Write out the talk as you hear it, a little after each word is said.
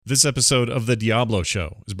This episode of The Diablo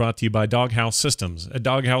Show is brought to you by Doghouse Systems at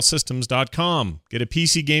doghousesystems.com. Get a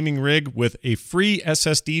PC gaming rig with a free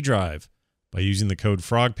SSD drive by using the code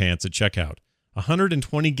FROGPANTS at checkout.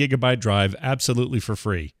 120 gigabyte drive absolutely for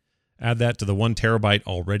free. Add that to the 1 terabyte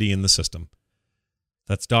already in the system.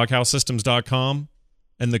 That's doghousesystems.com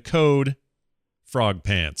and the code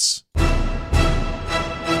FROGPANTS.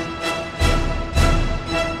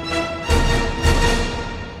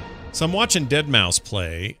 So I'm watching Deadmau5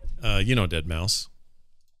 play. You know Deadmau5,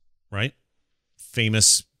 right?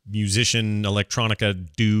 Famous musician, electronica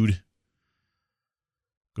dude.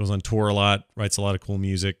 Goes on tour a lot, writes a lot of cool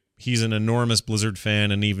music. He's an enormous Blizzard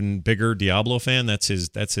fan, and even bigger Diablo fan. That's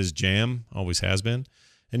his jam, always has been.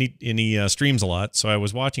 And he streams a lot. So I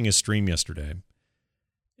was watching his stream yesterday,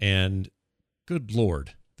 and good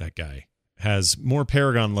Lord, that guy has more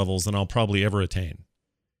Paragon levels than I'll probably ever attain.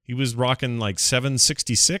 He was rocking like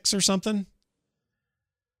 766 or something.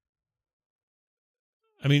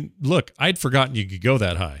 I mean, look, I'd forgotten you could go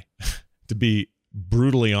that high, to be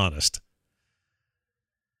brutally honest.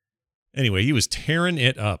 Anyway, he was tearing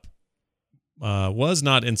it up. Was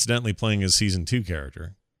not incidentally playing his Season 2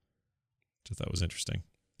 character, which I thought was interesting.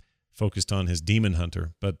 Focused on his Demon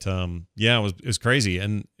Hunter. But yeah, it was crazy.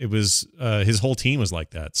 And it was his whole team was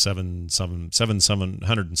like that, 700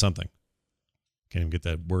 and something. Can't even get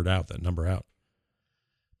that number out.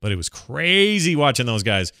 But it was crazy watching those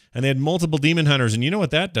guys. And they had multiple Demon Hunters. And you know what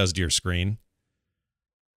that does to your screen?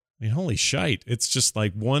 I mean, holy shite. It's just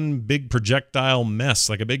like one big projectile mess,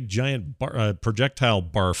 like a big giant projectile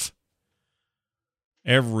barf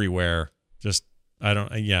everywhere. Just, you got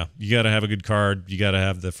to have a good card. You got to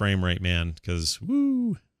have the frame rate, man, because,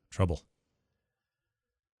 trouble.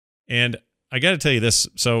 And I got to tell you this.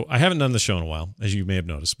 So I haven't done the show in a while, as you may have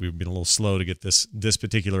noticed. We've been a little slow to get this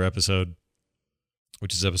particular episode,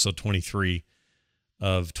 which is episode 23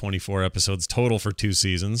 of 24 episodes total for 2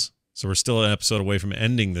 seasons. So we're still an episode away from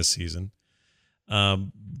ending this season.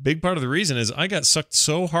 Big part of the reason is I got sucked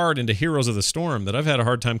so hard into Heroes of the Storm that I've had a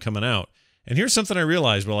hard time coming out. And here's something I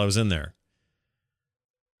realized while I was in there.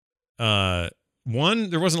 One,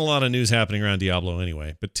 there wasn't a lot of news happening around Diablo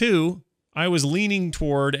anyway. But 2, I was leaning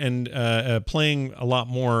toward and playing a lot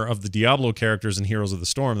more of the Diablo characters in Heroes of the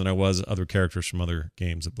Storm than I was other characters from other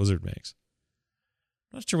games that Blizzard makes.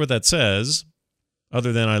 Not sure what that says,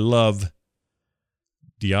 other than I love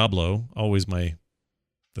Diablo, always the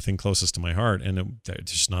thing closest to my heart, and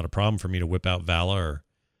it's just not a problem for me to whip out Vala or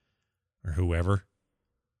whoever,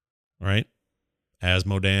 right?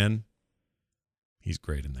 Asmodan, he's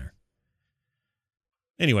great in there.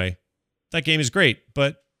 Anyway, that game is great,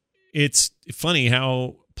 but it's funny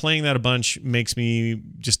how playing that a bunch makes me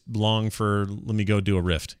just long for, let me go do a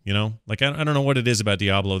Rift, you know? Like, I don't know what it is about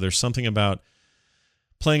Diablo. There's something about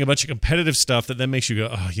playing a bunch of competitive stuff that then makes you go,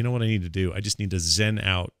 oh, you know what I need to do? I just need to zen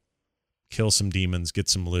out, kill some demons, get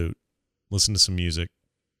some loot, listen to some music,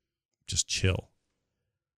 just chill.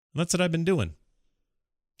 And that's what I've been doing.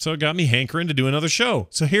 So it got me hankering to do another show.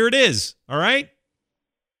 So here it is, all right?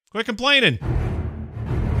 Quit complaining.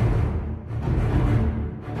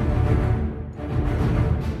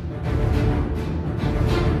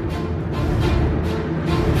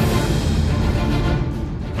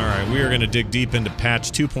 We are going to dig deep into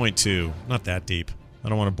patch 2.2. Not that deep. I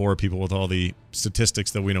don't want to bore people with all the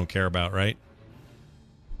statistics that we don't care about, right?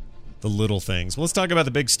 The little things. Well, let's talk about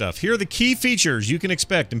the big stuff. Here are the key features you can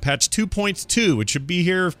expect in patch 2.2, which should be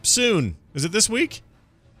here soon. Is it this week?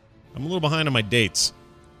 I'm a little behind on my dates.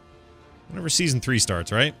 Whenever Season 3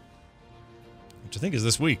 starts, right? Which I think is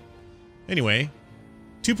this week. Anyway,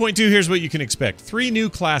 2.2, here's what you can expect. 3 new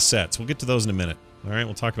class sets. We'll get to those in a minute. All right,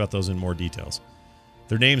 we'll talk about those in more details.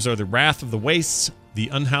 Their names are the Wrath of the Wastes, the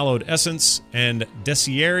Unhallowed Essence, and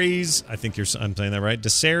Desieres, I'm saying that right,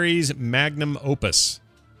 Desieres Magnum Opus.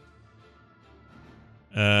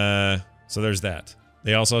 So there's that.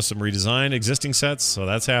 They also have some redesigned existing sets, so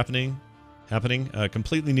that's happening.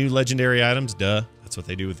 Completely new legendary items, duh. That's what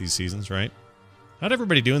they do with these seasons, right? How'd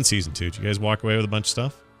everybody do in Season 2? Did you guys walk away with a bunch of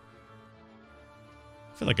stuff?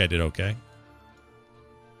 I feel like I did okay.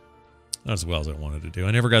 Not as well as I wanted to do.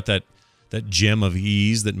 I never got that gem of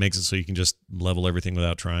ease that makes it so you can just level everything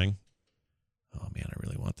without trying. Oh, man, I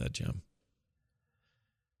really want that gem.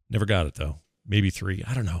 Never got it, though. Maybe 3.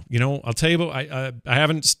 I don't know. You know, I'll tell you about, I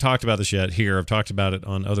haven't talked about this yet here. I've talked about it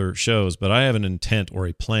on other shows, but I have an intent or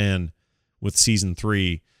a plan with Season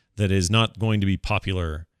 3 that is not going to be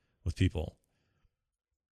popular with people,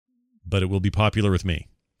 but it will be popular with me.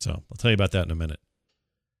 So I'll tell you about that in a minute.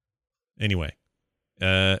 Anyway,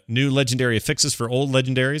 New legendary affixes for old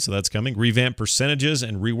legendaries, so that's coming. Revamp percentages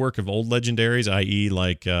and rework of old legendaries, i.e.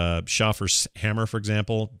 like Schaffer's Hammer, for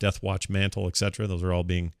example, Deathwatch Mantle, etc. Those are all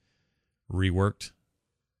being reworked.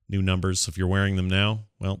 New numbers, so if you're wearing them now,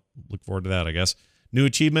 well, look forward to that, I guess. New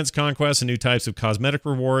achievements, conquests, and new types of cosmetic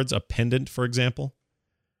rewards. A pendant, for example.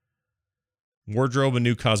 Wardrobe, a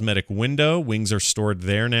new cosmetic window. Wings are stored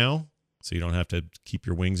there now, so you don't have to keep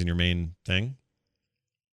your wings in your main thing.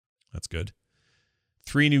 That's good.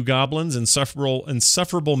 3 new goblins,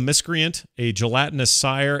 insufferable miscreant, a gelatinous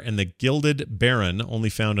sire, and the gilded baron, only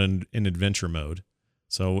found in adventure mode.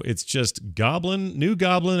 So it's just new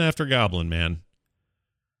goblin after goblin, man.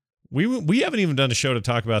 We haven't even done a show to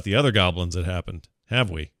talk about the other goblins that happened, have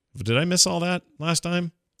we? Did I miss all that last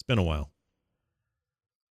time? It's been a while.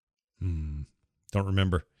 Don't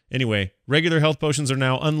remember. Anyway, regular health potions are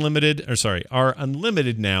unlimited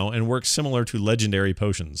now and work similar to legendary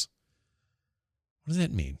potions. What does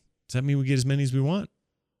that mean? Does that mean we get as many as we want?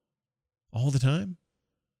 All the time?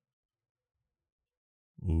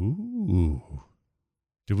 Ooh.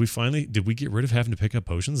 Did we get rid of having to pick up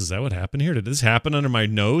potions? Is that what happened here? Did this happen under my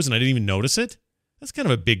nose and I didn't even notice it? That's kind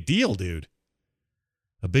of a big deal, dude.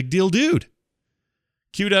 A big deal, dude.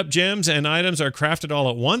 Queued up gems and items are crafted all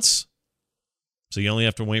at once. So you only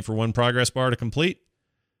have to wait for one progress bar to complete.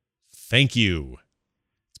 Thank you.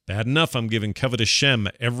 It's bad enough I'm giving Covetous Shem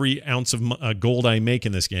every ounce of gold I make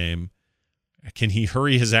in this game. Can he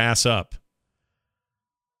hurry his ass up?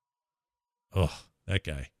 Oh, that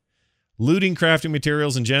guy. Looting crafting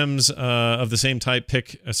materials and gems of the same type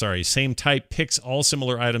picks all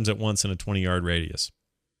similar items at once in a 20-yard radius.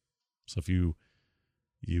 So if you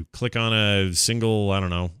click on a single, I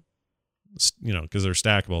don't know, because they're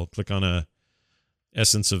stackable, click on a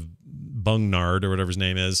essence of Bungnard or whatever his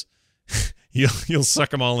name is, you'll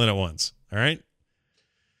suck them all in at once. All right?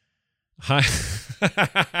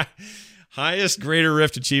 Highest Greater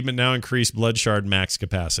Rift achievement now increased Blood Shard max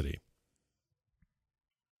capacity.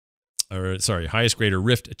 Highest Greater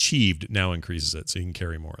Rift achieved now increases it, so you can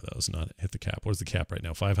carry more of those, not hit the cap. What's the cap right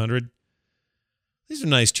now? 500? These are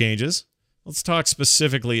nice changes. Let's talk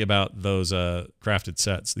specifically about those crafted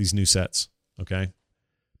sets, these new sets, okay?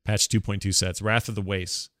 Patch 2.2 sets. Wrath of the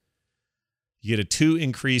Wastes. You get a 2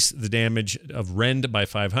 increase the damage of Rend by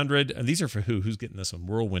 500. And these are for who? Who's getting this one?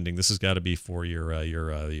 Whirlwinding. This has got to be for your what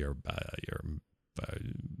are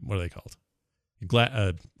they called? What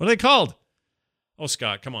are they called? Oh,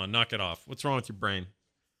 Scott, come on, knock it off. What's wrong with your brain?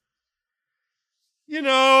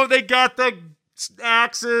 They got the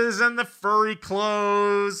axes and the furry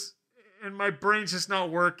clothes, and my brain's just not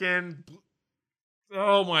working.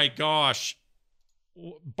 Oh, my gosh.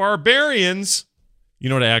 Barbarians. You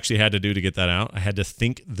know what I actually had to do to get that out? I had to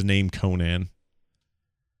think the name Conan.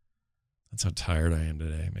 That's how tired I am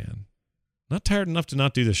today, man. Not tired enough to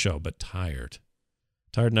not do the show, but tired.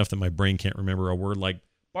 Tired enough that my brain can't remember a word like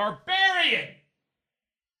barbarian.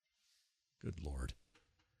 Good Lord.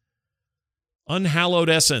 Unhallowed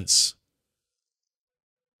Essence.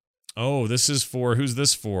 Oh, this is for, who's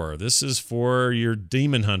this for? This is for your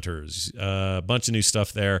demon hunters. A bunch of new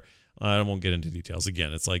stuff there. I won't get into details.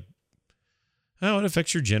 Again, it's like how it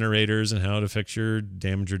affects your generators and how it affects your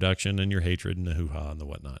damage reduction and your hatred and the hoo-ha and the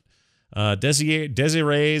whatnot.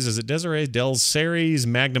 Desiree's, is it Desiree's? Delceres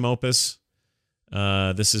Magnum Opus.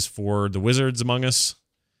 This is for the wizards among us.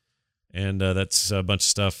 And that's a bunch of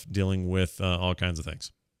stuff dealing with all kinds of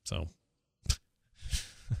things. So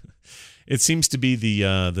it seems to be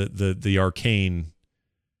the arcane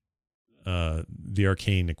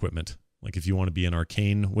equipment. Like if you want to be an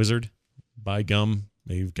arcane wizard, by gum,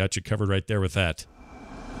 they've got you covered right there with that.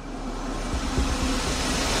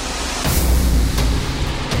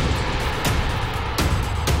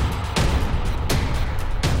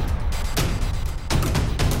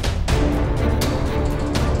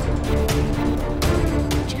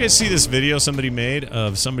 You guys see this video somebody made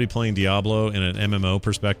of somebody playing Diablo in an MMO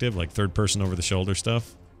perspective, like third-person over-the-shoulder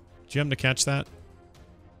stuff? Did you happen to catch that?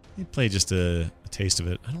 You play just a taste of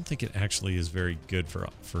it. I don't think it actually is very good for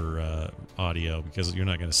audio because you're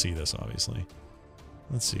not going to see this, obviously.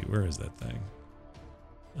 Let's see, where is that thing?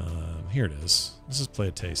 Here it is. Let's just play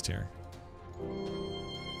a taste here.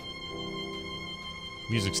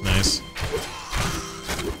 Music's nice.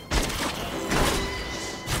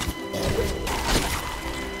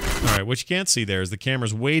 All right, what you can't see there is the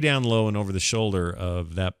camera's way down low and over the shoulder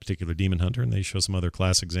of that particular demon hunter, and they show some other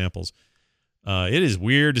class examples. It is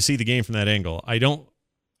weird to see the game from that angle.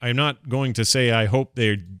 I'm not going to say I hope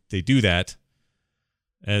they do that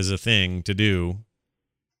as a thing to do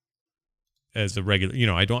as a regular,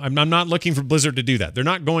 I'm not looking for Blizzard to do that. They're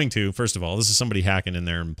not going to, first of all. This is somebody hacking in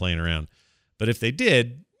there and playing around. But if they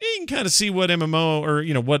did, you can kind of see what MMO or,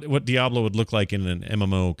 what Diablo would look like in an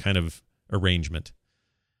MMO kind of arrangement.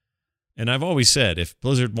 And I've always said, if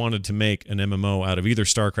Blizzard wanted to make an MMO out of either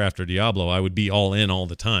StarCraft or Diablo, I would be all in all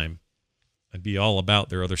the time. I'd be all about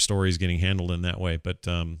their other stories getting handled in that way. But,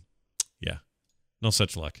 yeah, no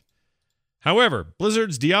such luck. However,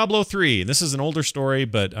 Blizzard's Diablo 3, and this is an older story,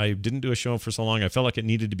 but I didn't do a show for so long. I felt like it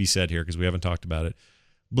needed to be said here because we haven't talked about it.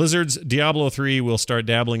 Blizzard's Diablo 3 will start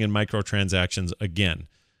dabbling in microtransactions again.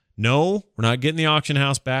 No, we're not getting the auction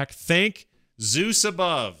house back. Thank Zeus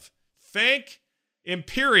above. Thank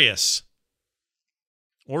Imperius.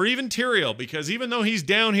 Or even Tyrael, because even though he's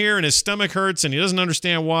down here and his stomach hurts and he doesn't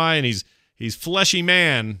understand why, and he's fleshy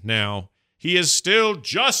man now, he is still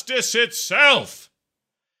justice itself.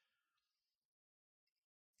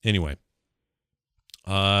 Anyway,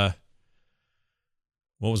 what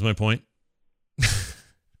was my point?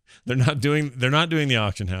 They're not doing the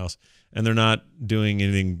auction house, and they're not doing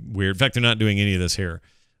anything weird. In fact, they're not doing any of this here.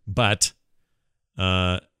 But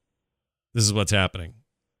this is what's happening.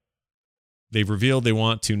 They've revealed they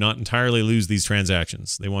want to not entirely lose these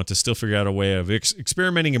transactions. They want to still figure out a way of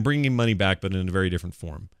experimenting and bringing money back, but in a very different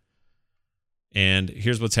form. And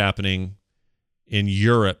here's what's happening in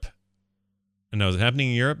Europe. No, is it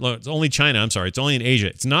happening in Europe? No, it's only China. I'm sorry. It's only in Asia.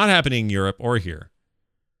 It's not happening in Europe or here.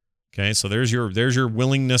 Okay, so there's your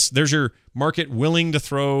willingness. There's your market willing to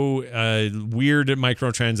throw weird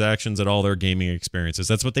microtransactions at all their gaming experiences.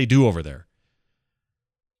 That's what they do over there.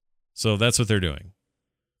 So that's what they're doing.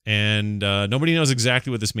 And nobody knows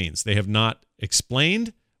exactly what this means. They have not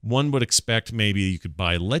explained. One would expect maybe you could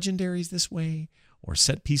buy legendaries this way, or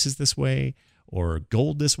set pieces this way, or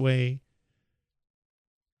gold this way.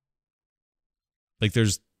 Like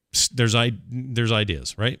there's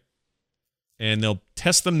ideas, right? And they'll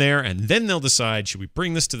test them there, and then they'll decide, should we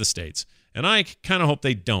bring this to the States? And I kind of hope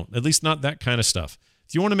they don't, at least not that kind of stuff.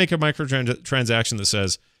 If you want to make a microtransaction that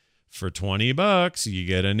says, for $20, you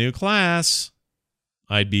get a new class,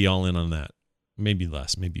 I'd be all in on that. Maybe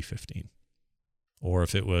less, maybe 15. Or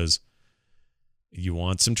if it was, you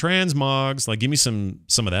want some transmogs, like give me some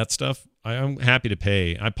of that stuff, I'm happy to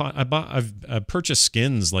pay. I've purchased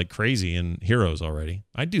skins like crazy in Heroes already.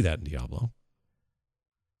 I'd do that in Diablo.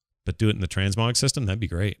 But do it in the transmog system, that'd be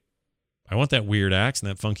great. I want that weird axe and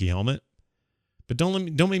that funky helmet. But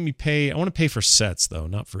don't make me pay. I want to pay for sets, though,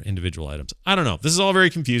 not for individual items. I don't know. This is all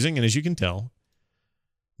very confusing, and as you can tell,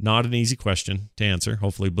 not an easy question to answer.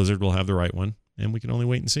 Hopefully Blizzard will have the right one, and we can only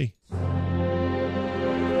wait and see.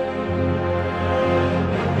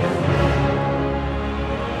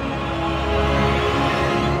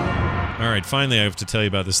 All right, finally I have to tell you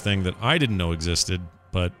about this thing that I didn't know existed,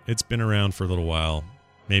 but it's been around for a little while.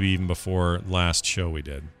 Maybe even before last show we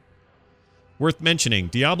did. Worth mentioning,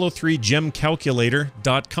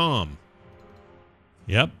 Diablo3gemcalculator.com.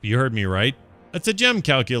 Yep, you heard me right. It's a gem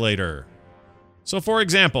calculator. So for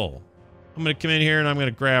example, I'm going to come in here and I'm going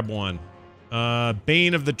to grab one.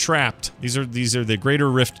 Bane of the Trapped. These are the Greater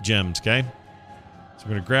Rift gems, okay? So I'm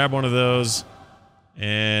going to grab one of those,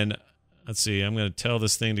 and let's see, I'm going to tell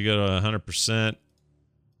this thing to go to 100%.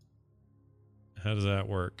 How does that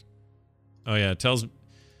work? Oh yeah, it tells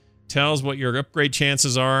what your upgrade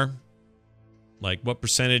chances are, like what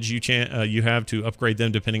percentage you have to upgrade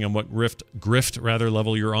them depending on what grift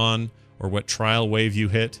level you're on, or what trial wave you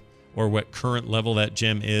hit, or what current level that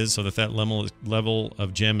gem is, so that level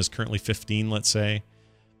of gem is currently 15, let's say,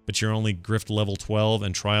 but you're only grift level 12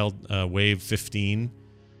 and trial wave 15,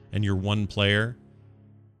 and you're one player.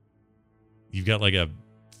 You've got like a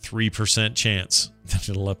 3% chance that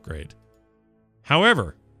it'll upgrade.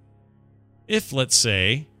 However, if, let's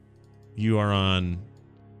say, you are on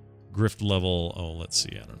grift level, let's see,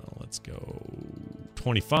 I don't know, let's go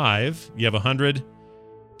 25. You have 100%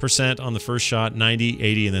 on the first shot, 90,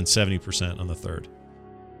 80, and then 70% on the third.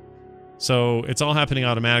 So it's all happening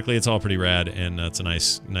automatically. It's all pretty rad, and it's a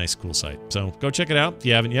nice, cool site. So go check it out if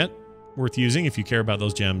you haven't yet. Worth using if you care about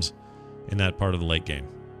those gems in that part of the late game.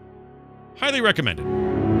 Highly recommended.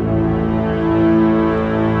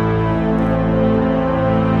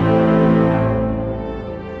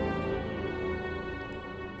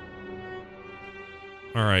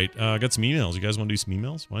 All right, got some emails. You guys want to do some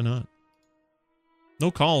emails? Why not?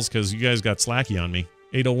 No calls because you guys got slacky on me.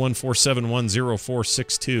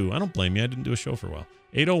 801-471-0462. I don't blame you. I didn't do a show for a while.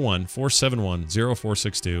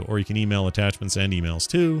 801-471-0462. Or you can email attachments and emails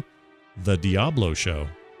to the Diablo Show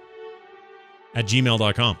at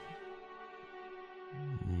gmail.com.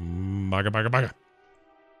 Baga.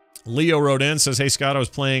 Leo wrote in, says, hey, Scott, I was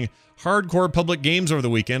playing hardcore public games over the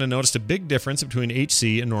weekend and noticed a big difference between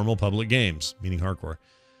HC and normal public games, meaning hardcore.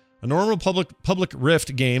 A normal public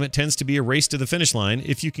rift game, it tends to be a race to the finish line.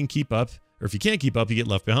 If you can keep up, or if you can't keep up, you get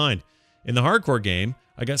left behind. In the hardcore game,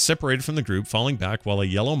 I got separated from the group, falling back while a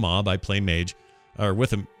yellow mob, I play mage, or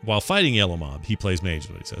with him while fighting yellow mob. He plays mage,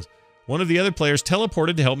 is what he says. One of the other players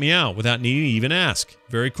teleported to help me out without needing to even ask.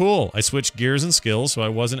 Very cool. I switched gears and skills, so I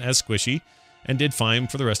wasn't as squishy, and did fine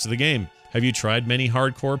for the rest of the game. Have you tried many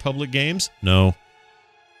hardcore public games? No.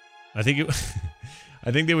 I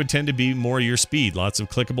think they would tend to be more your speed. Lots of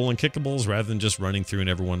clickable and kickables rather than just running through and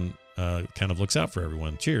everyone kind of looks out for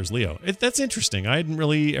everyone. Cheers, Leo. That's interesting. I hadn't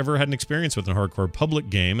really ever had an experience with a hardcore public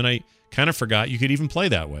game, and I kind of forgot you could even play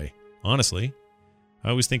that way, honestly. I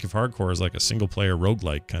always think of hardcore as like a single-player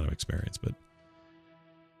roguelike kind of experience, but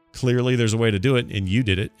clearly there's a way to do it, and you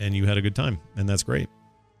did it, and you had a good time, and that's great.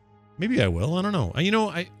 Maybe I will. I don't know.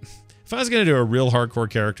 If I was going to do a real hardcore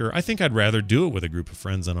character, I think I'd rather do it with a group of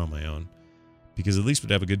friends than on my own. Because at least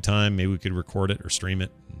we'd have a good time. Maybe we could record it or stream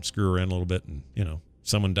it and screw around a little bit. And, if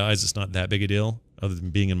someone dies, it's not that big a deal, other than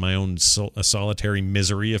being in my own solitary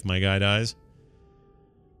misery if my guy dies.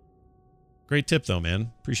 Great tip, though,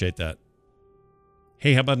 man. Appreciate that.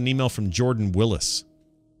 Hey, how about an email from Jordan Willis?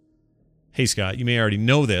 Hey, Scott, you may already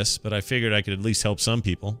know this, but I figured I could at least help some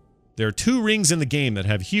people. There are 2 rings in the game that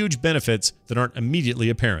have huge benefits that aren't immediately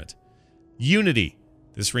apparent. Unity.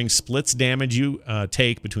 This ring splits damage you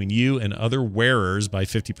take between you and other wearers by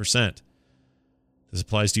 50%. This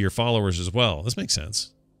applies to your followers as well. This makes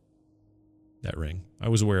sense. That ring. I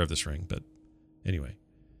was aware of this ring, but anyway.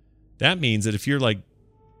 That means that if you're like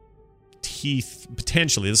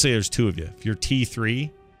potentially, let's say there's 2 of you. If you're T3,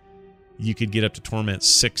 you could get up to Torment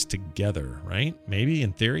 6 together, right? Maybe,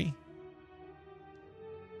 in theory.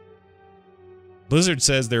 Blizzard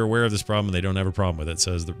says they're aware of this problem and they don't have a problem with it,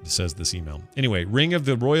 says this email. Anyway, Ring of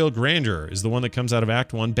the Royal Grandeur is the one that comes out of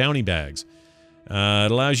Act 1 bounty bags.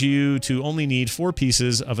 It allows you to only need 4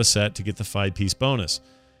 pieces of a set to get the 5-piece bonus.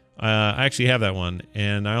 I actually have that one,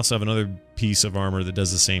 and I also have another piece of armor that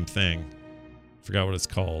does the same thing. Forgot what it's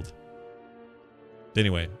called.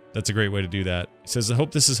 Anyway, that's a great way to do that. He says, I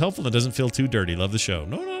hope this is helpful and it doesn't feel too dirty. Love the show.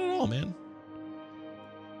 No, not at all, man.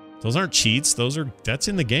 Those aren't cheats. That's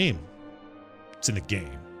in the game. It's in the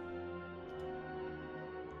game.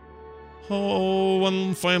 Oh,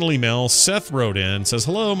 one final email. Seth wrote in, says,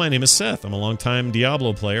 hello, my name is Seth. I'm a longtime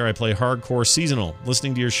Diablo player. I play hardcore seasonal.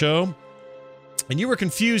 Listening to your show, and you were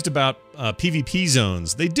confused about PvP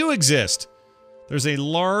zones. They do exist. There's a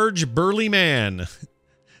large, burly man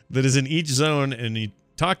that is in each zone, and you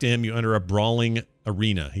talk to him, you enter a brawling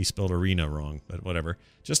arena. He spelled arena wrong, but whatever.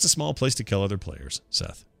 Just a small place to kill other players,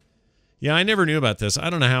 Seth. Yeah, I never knew about this.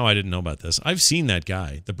 I don't know how I didn't know about this. I've seen that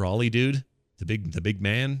guy, the brawly dude, the big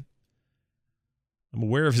man. I'm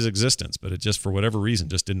aware of his existence, but it just, for whatever reason,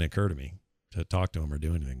 just didn't occur to me to talk to him or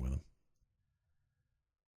do anything with him.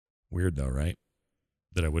 Weird, though, right?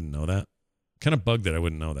 That I wouldn't know that. Kind of bugged that I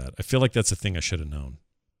wouldn't know that. I feel like that's a thing I should have known.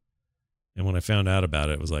 And when I found out about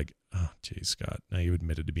it, it was like, oh, geez, Scott, now you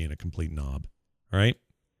admitted to being a complete knob. All right?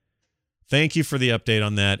 Thank you for the update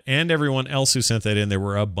on that. And everyone else who sent that in. There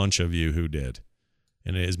were a bunch of you who did.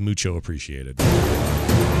 And it is mucho appreciated.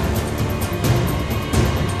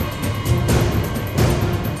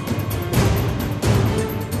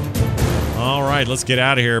 All right, let's get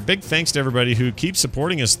out of here. Big thanks to everybody who keeps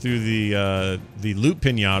supporting us through the Loot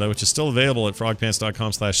Pinata, which is still available at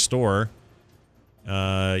frogpants.com/store.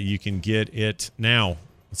 You can get it now.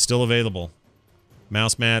 It's still available.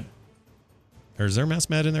 Mouse mat. Or is there a mouse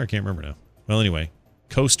mat in there? I can't remember now. Well, anyway.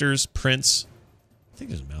 Coasters, prints. I think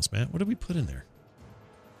there's a mouse mat. What did we put in there?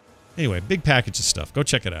 Anyway, big package of stuff. Go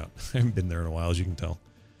check it out. I haven't been there in a while, as you can tell.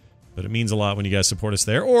 But it means a lot when you guys support us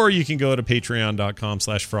there. Or you can go to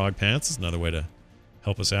patreon.com/frogpants. It's another way to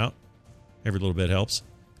help us out. Every little bit helps.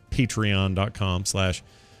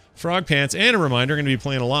 Patreon.com/frogpants. And a reminder, I'm going to be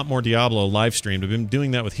playing a lot more Diablo live streamed. I've been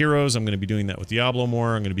doing that with Heroes. I'm going to be doing that with Diablo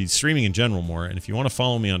more. I'm going to be streaming in general more. And if you want to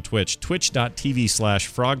follow me on Twitch,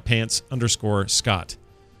 twitch.tv/frogpants_Scott.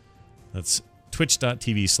 That's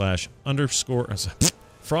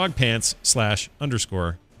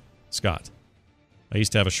twitch.tv/frogpants/_Scott. I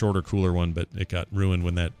used to have a shorter, cooler one, but it got ruined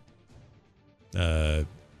when that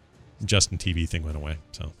Justin TV thing went away.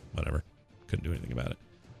 So, whatever. Couldn't do anything about it.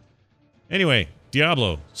 Anyway,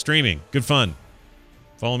 Diablo, streaming. Good fun.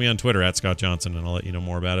 Follow me on Twitter, @Scott Johnson, and I'll let you know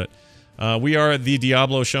more about it. We are the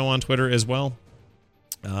Diablo Show on Twitter as well.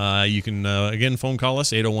 You can, again, phone call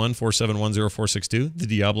us, 801-471-0462,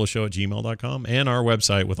 thediabloshow@gmail.com, and our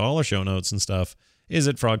website with all our show notes and stuff is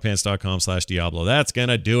at frogpants.com/Diablo. That's going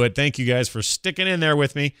to do it. Thank you guys for sticking in there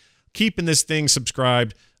with me, keeping this thing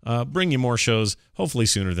subscribed, bring you more shows, hopefully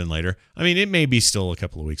sooner than later. I mean, it may be still a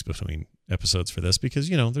couple of weeks between episodes for this because,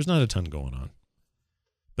 there's not a ton going on.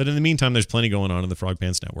 But in the meantime, there's plenty going on in the Frog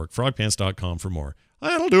Pants Network. frogpants.com for more.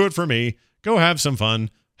 That'll do it for me. Go have some fun.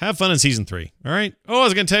 Have fun in Season 3. All right? Oh, I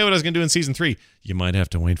was going to tell you what I was going to do in Season 3. You might have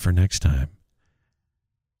to wait for next time.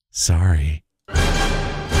 Sorry.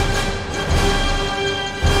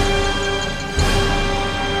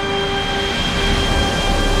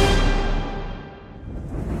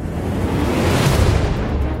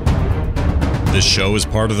 This show is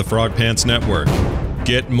part of the Frog Pants Network.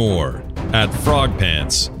 Get more at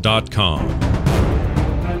frogpants.com.